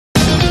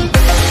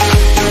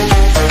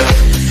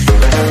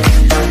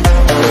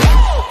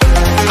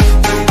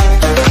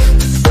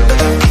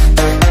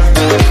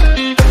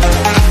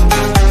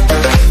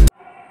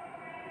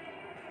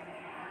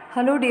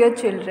Hello, dear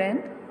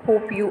children.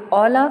 Hope you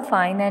all are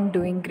fine and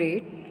doing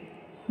great.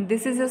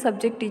 This is a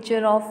subject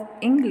teacher of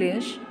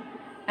English,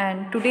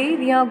 and today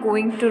we are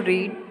going to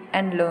read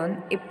and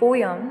learn a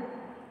poem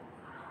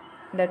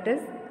that is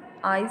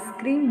Ice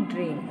Cream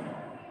Dream,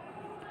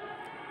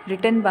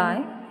 written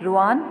by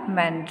Rowan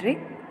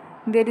Mandrick.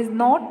 There is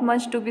not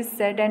much to be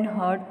said and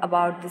heard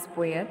about this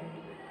poet.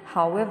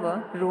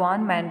 However,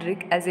 Rowan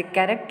Mandrick as a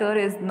character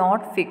is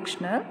not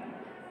fictional.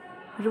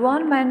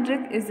 Rowan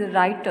Mandrick is a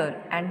writer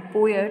and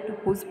poet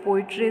whose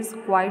poetry is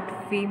quite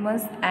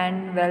famous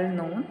and well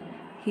known.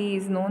 He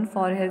is known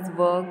for his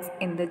works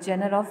in the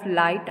genre of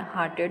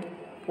light-hearted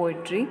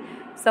poetry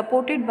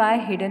supported by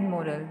hidden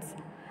morals.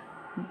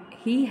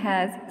 He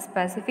has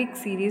specific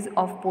series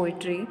of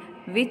poetry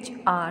which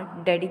are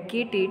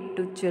dedicated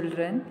to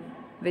children,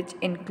 which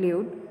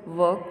include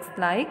works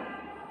like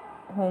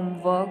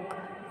Homework,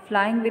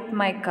 Flying with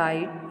My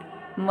Kite,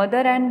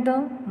 Mother and the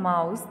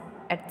Mouse,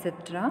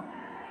 etc.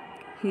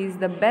 He is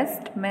the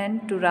best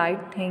man to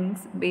write things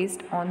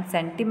based on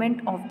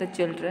sentiment of the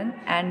children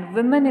and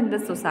women in the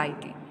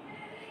society.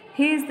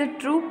 He is the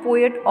true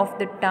poet of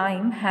the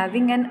time,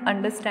 having an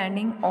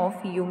understanding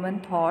of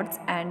human thoughts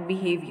and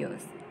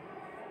behaviors.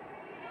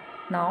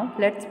 Now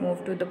let's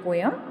move to the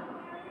poem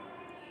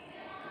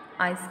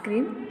Ice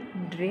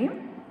Cream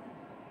Dream.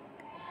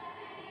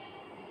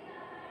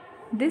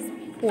 This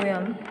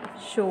poem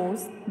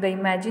shows the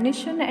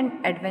imagination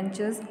and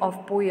adventures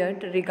of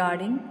poet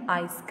regarding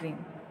ice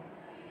cream.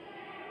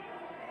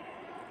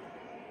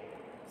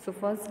 So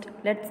first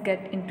let's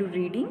get into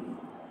reading.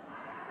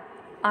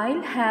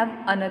 I'll have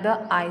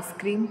another ice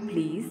cream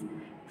please,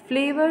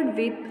 flavored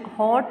with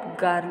hot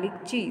garlic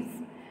cheese,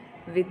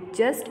 with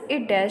just a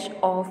dash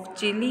of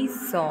chili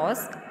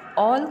sauce,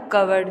 all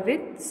covered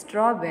with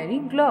strawberry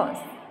gloss.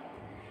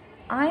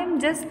 I am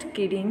just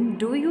kidding,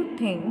 do you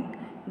think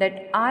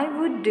that I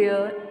would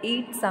dare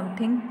eat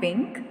something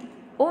pink?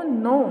 Oh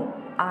no,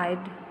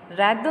 I'd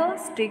rather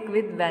stick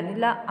with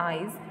vanilla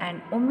ice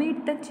and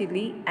omit the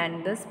chili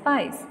and the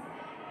spice.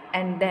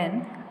 And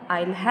then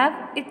I'll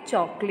have a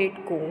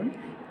chocolate cone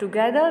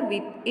together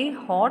with a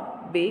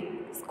hot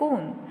baked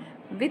scone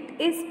with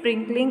a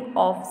sprinkling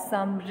of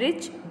some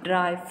rich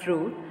dry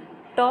fruit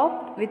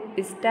topped with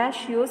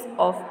pistachios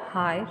of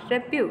high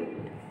repute.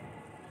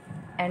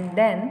 And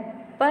then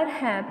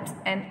perhaps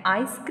an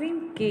ice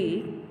cream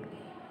cake,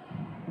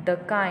 the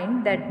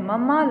kind that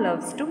Mama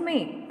loves to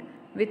make,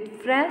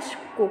 with fresh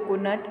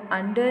coconut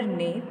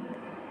underneath,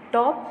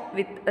 topped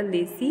with a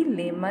lacy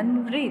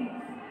lemon wreath.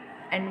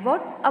 And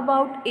what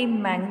about a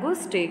mango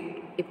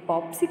stick, a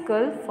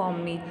popsicle for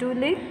me to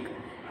lick?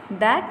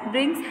 That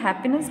brings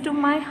happiness to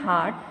my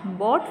heart,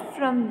 bought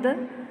from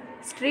the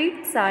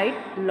street side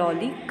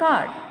lolly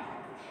cart,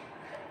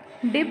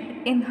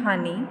 dipped in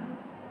honey,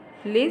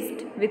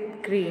 laced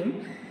with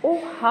cream. Oh,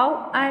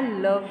 how I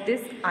love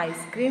this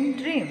ice cream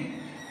dream.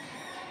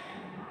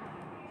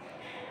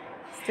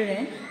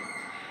 Student,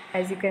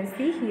 as you can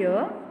see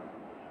here,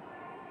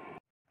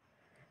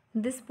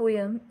 this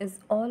poem is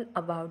all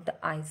about the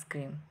ice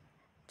cream.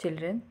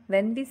 Children,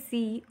 when we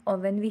see or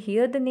when we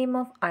hear the name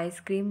of ice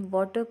cream,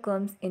 water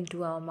comes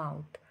into our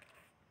mouth.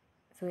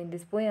 So in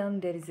this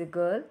poem, there is a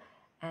girl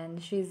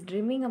and she is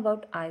dreaming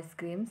about ice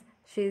creams.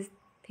 She is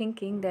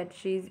thinking that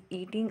she is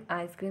eating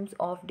ice creams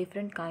of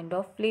different kind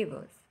of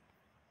flavors.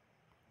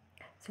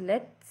 So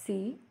let's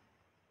see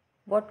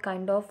what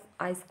kind of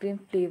ice cream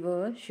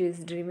flavor she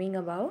is dreaming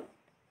about.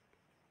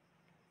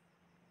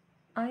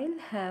 I'll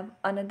have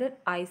another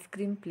ice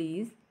cream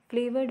please,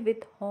 flavored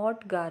with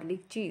hot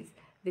garlic cheese,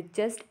 with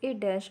just a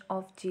dash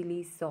of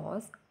chili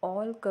sauce,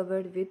 all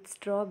covered with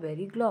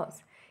strawberry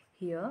gloss.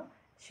 Here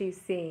she's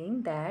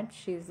saying that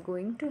she's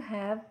going to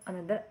have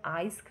another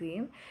ice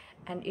cream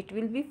and it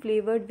will be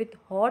flavored with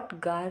hot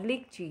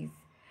garlic cheese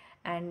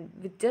and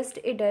with just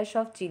a dash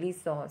of chili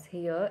sauce.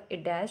 Here a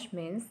dash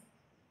means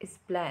a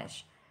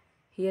splash.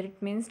 Here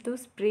it means to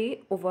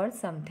spray over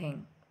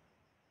something.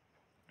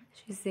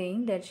 She's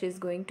saying that she's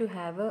going to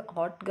have a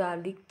hot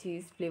garlic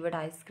cheese flavored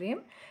ice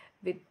cream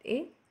with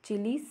a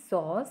chili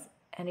sauce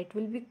and it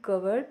will be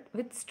covered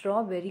with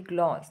strawberry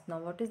gloss. Now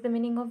what is the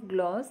meaning of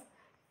gloss?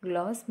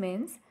 Gloss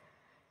means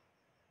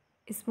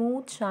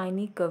smooth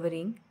shiny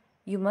covering.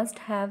 You must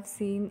have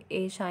seen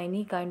a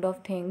shiny kind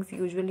of things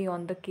usually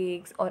on the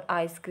cakes or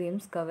ice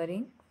creams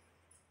covering.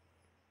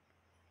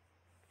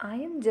 I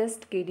am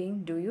just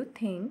kidding. Do you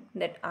think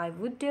that I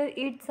would dare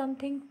eat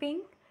something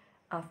pink?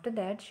 After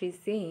that she's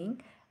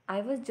saying, I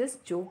was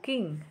just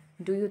joking.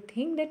 Do you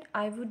think that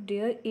I would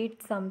dare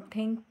eat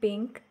something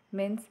pink?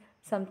 Means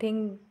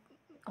something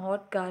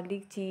hot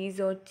garlic cheese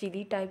or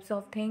chili types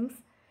of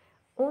things?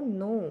 Oh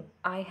no,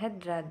 I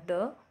had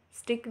rather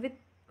stick with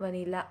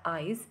vanilla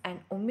ice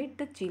and omit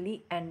the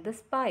chili and the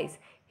spice.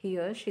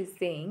 Here she's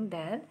saying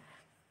that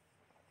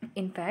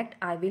in fact,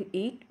 I will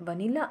eat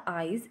vanilla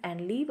ice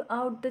and leave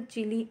out the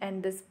chili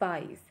and the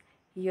spice.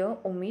 Here,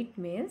 omit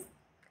means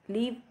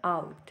leave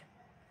out.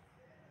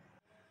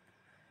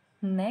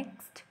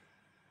 Next,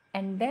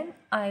 and then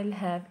I'll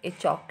have a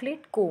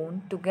chocolate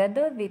cone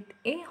together with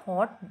a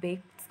hot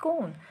baked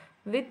scone.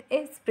 with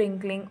a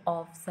sprinkling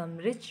of some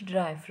rich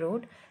dry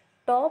fruit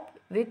topped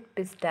with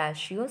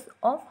pistachios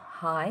of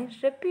high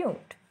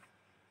repute.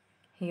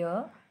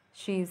 Here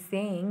she is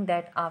saying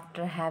that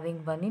after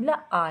having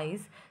vanilla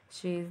ice,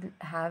 she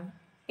have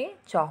a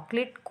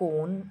chocolate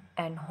cone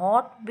and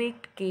hot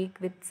baked cake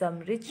with some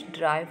rich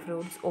dry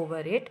fruits over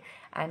it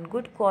and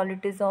good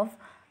qualities of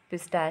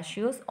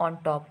pistachios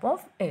on top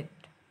of it.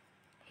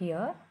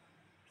 Here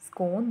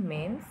scone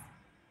means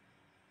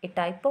a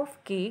type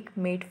of cake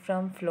made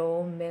from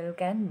flour,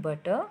 milk and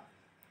butter,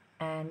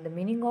 and the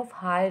meaning of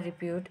high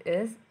repute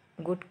is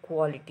good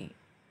quality.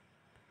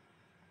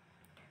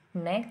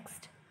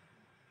 Next,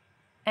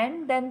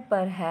 and then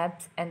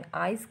perhaps an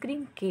ice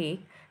cream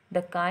cake,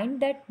 the kind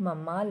that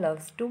Mama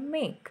loves to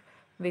make,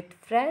 with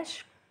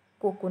fresh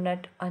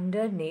coconut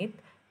underneath,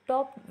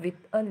 topped with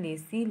a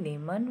lacy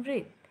lemon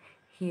wreath.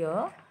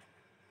 Here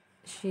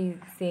she's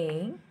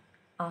saying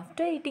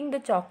after eating the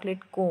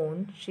chocolate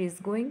cone, she's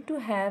going to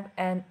have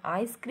an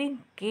ice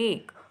cream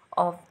cake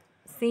of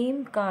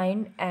same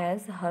kind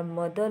as her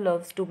mother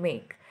loves to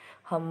make.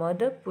 Her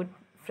mother put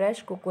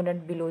fresh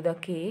coconut below the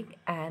cake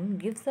and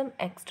give some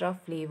extra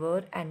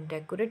flavor and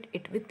decorate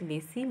it with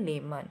lacy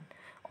lemon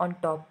on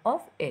top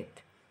of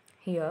it.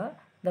 Here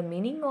the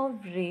meaning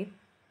of wreath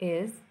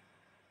is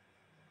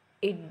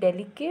a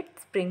delicate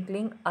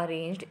sprinkling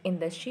arranged in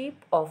the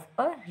shape of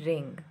a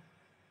ring.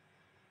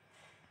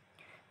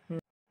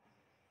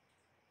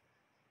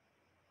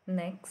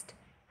 Next,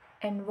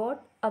 and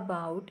what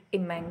about a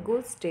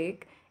mango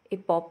stick, a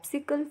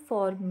popsicle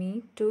for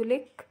me to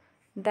lick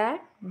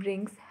that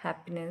brings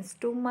happiness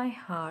to my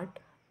heart,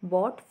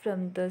 bought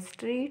from the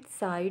street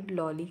side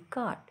lolly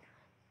cart,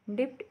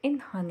 dipped in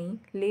honey,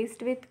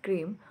 laced with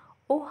cream.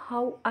 Oh,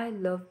 how I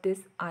love this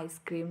ice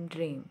cream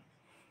dream.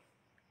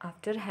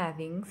 After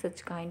having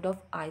such kind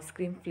of ice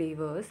cream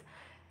flavors,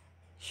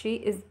 she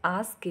is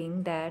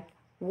asking that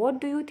what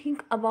do you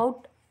think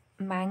about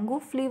mango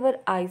flavor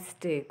ice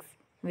sticks,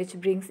 which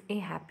brings a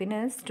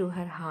happiness to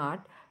her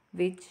heart,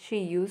 which she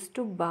used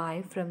to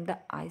buy from the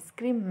ice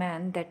cream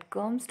man that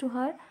comes to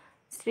her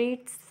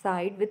street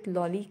side with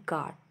lolly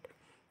cart,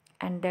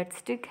 and that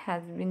stick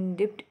has been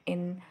dipped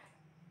in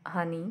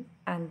honey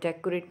and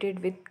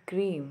decorated with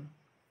cream.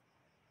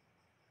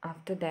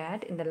 After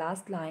that, in the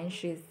last line,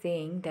 she is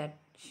saying that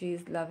she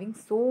is loving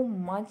so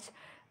much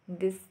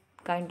this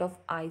kind of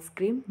ice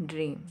cream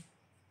dream.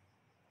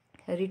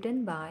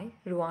 Written by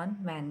Ruan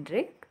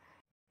Mandrick.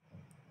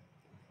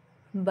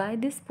 By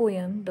this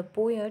poem, the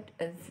poet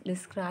is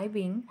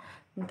describing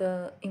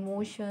the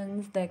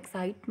emotions, the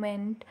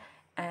excitement,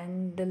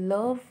 and the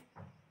love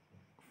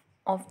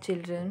of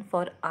children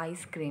for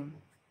ice cream.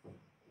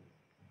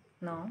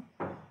 Now,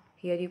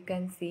 here you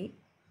can see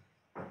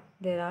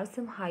there are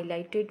some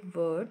highlighted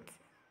words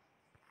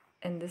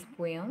in this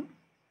poem,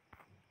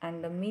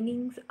 and the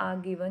meanings are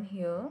given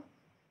here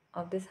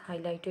of this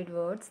highlighted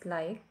words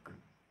like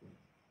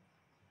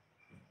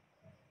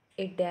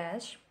a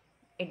dash.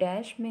 A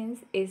dash means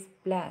a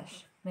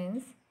splash,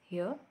 means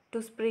here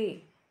to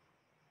spray.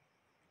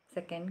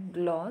 Second,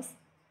 gloss.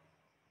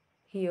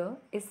 Here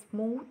is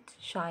smooth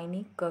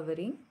shiny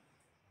covering.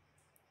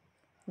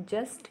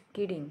 Just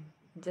kidding.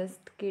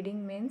 Just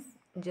kidding means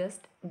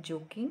just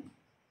joking.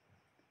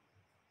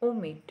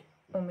 Omit.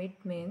 Omit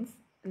means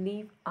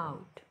leave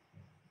out.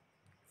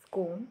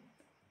 Scone.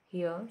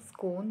 Here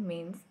scone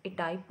means a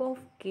type of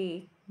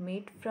cake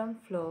made from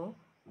flour,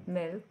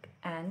 milk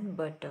and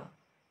butter.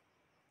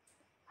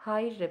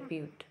 High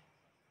repute.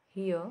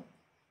 Here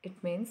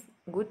it means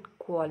good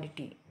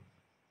quality.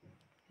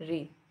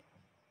 Wreath.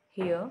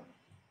 Here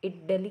a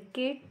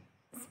delicate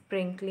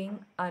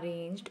sprinkling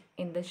arranged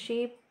in the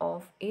shape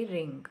of a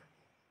ring.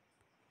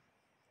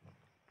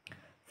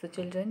 So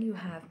children, you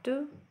have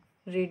to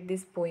read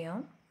this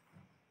poem,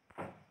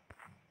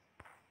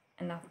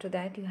 and after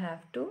that you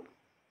have to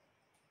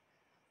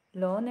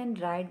learn and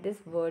write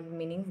this word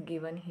meanings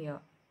given here.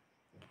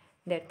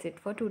 That's it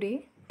for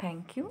today.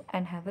 Thank you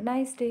and have a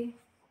nice day.